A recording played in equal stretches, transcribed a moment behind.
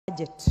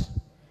budget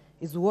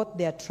is what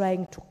they are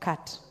trying to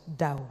cut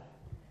down.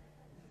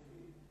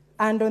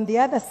 And on the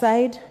other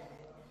side,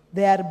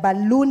 they are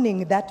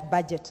ballooning that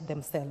budget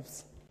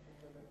themselves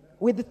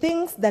with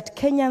things that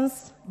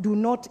Kenyans do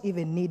not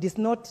even need. It's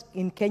not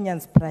in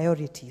Kenyans'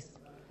 priorities.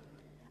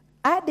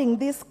 Adding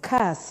these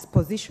scarce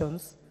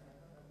positions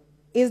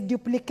is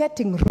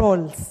duplicating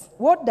roles.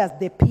 What does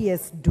the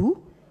PS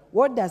do?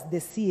 What does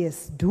the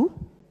CS do?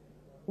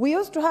 We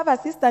used to have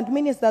assistant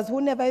ministers who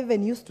never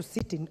even used to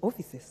sit in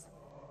offices.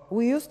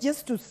 We used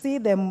just to see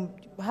them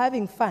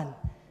having fun.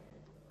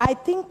 I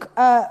think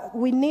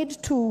we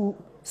need to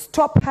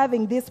stop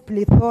having this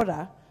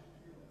plethora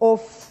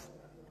of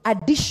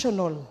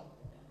additional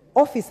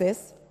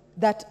offices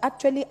that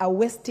actually are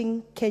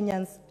wasting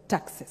Kenyans'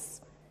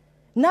 taxes.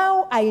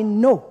 Now I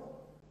know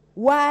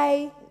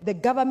why the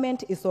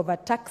government is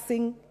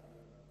overtaxing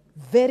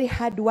very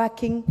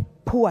hardworking,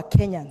 poor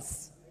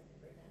Kenyans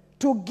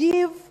to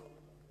give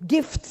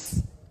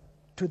gifts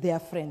to their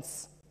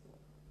friends.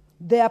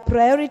 Their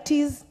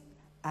priorities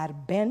are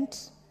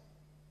bent,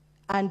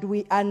 and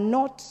we are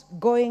not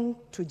going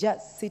to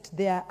just sit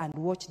there and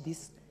watch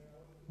this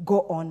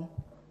go on.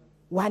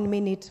 1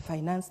 minute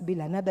finance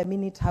bill, another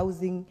minute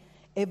housing.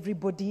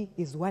 Everybody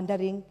is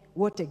wondering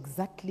what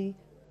exactly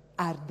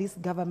are this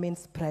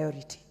government's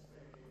priority.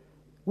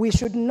 We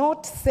should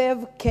not save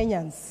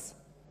Kenyans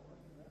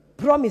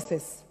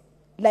promises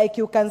like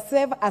you can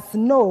save a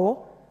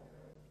snow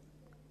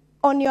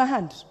on your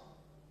hand.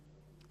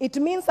 It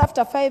means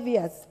after 5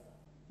 years,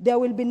 there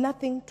will be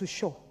nothing to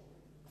show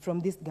from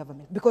this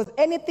government, because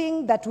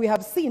anything that we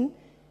have seen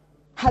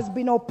has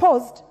been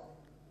opposed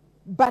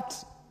but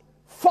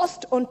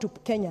forced onto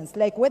Kenyans,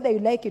 like whether you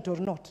like it or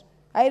not.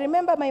 I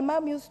remember my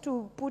mom used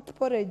to put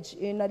porridge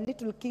in a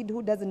little kid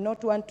who does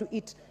not want to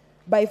eat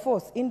by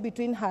force in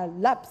between her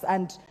laps,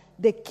 and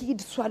the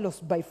kid swallows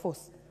by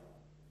force.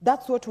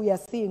 That's what we are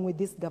seeing with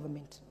this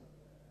government.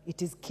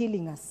 It is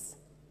killing us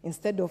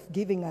instead of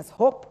giving us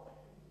hope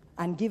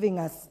and giving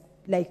us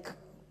like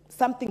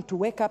something to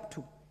wake up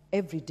to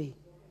every day.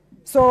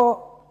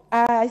 So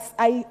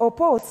I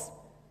oppose.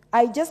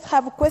 I just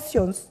have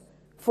questions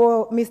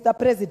for Mr.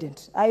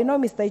 President. I know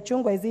Mr.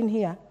 Ichung'wah is in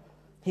here.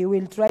 He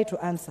will try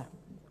to answer.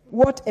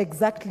 What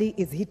exactly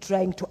is he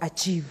trying to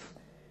achieve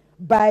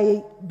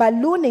by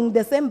ballooning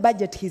the same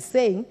budget he's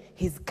saying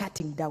he's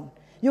cutting down?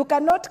 You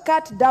cannot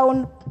cut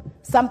down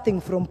something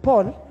from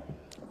Paul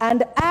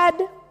and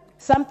add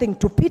something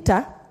to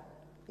Peter,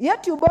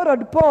 yet you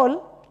borrowed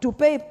Paul to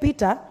pay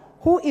Peter,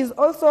 who is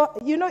also,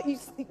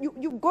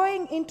 you're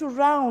going into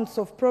rounds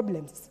of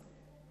problems,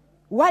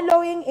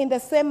 wallowing in the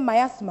same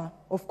miasma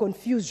of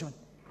confusion.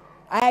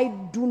 I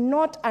do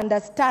not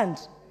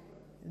understand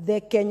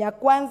the Kenya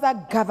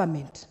Kwanza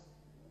government.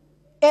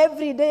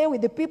 Every day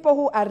with the people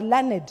who are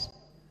learned,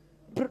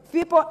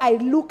 people I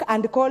look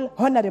and call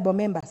honorable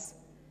members.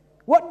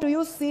 What do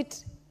you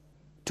sit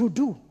to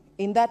do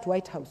in that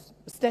White House,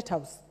 State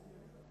House?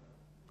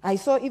 I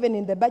saw even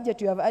in the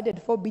budget you have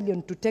added 4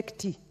 billion to take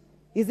tea.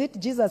 Is it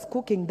Jesus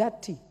cooking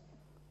that tea?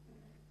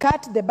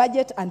 Cut the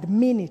budget and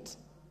mean it.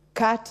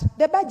 Cut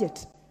the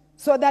budget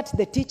so that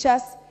the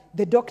teachers,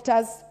 the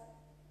doctors,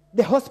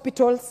 the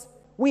hospitals,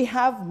 we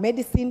have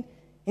medicine,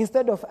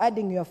 instead of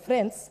adding your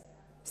friends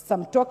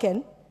some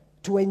token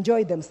to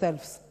enjoy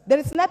themselves. There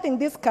is nothing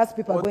these cast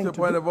people are going to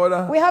do.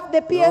 We have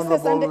the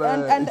PSS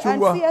and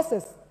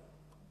CSS.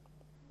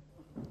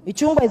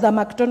 Ichung'wah is a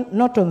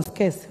McNaughton's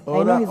case.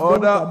 I know he's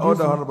going to abuse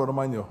him. Honorable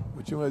Manyo.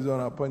 Ichung'wah is on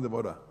a point of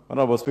order.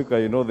 Honorable Speaker,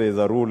 you know there is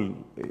a rule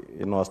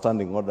in our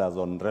standing orders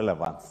on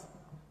relevance.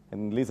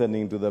 And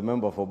listening to the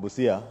member for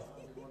Busia,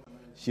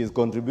 she is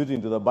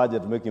contributing to the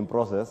budget-making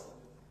process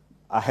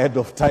ahead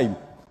of time,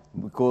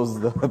 because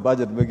the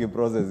budget-making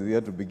process is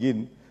yet to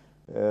begin.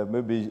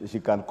 Maybe she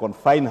can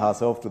confine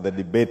herself to the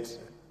debate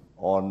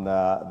on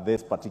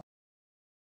this particular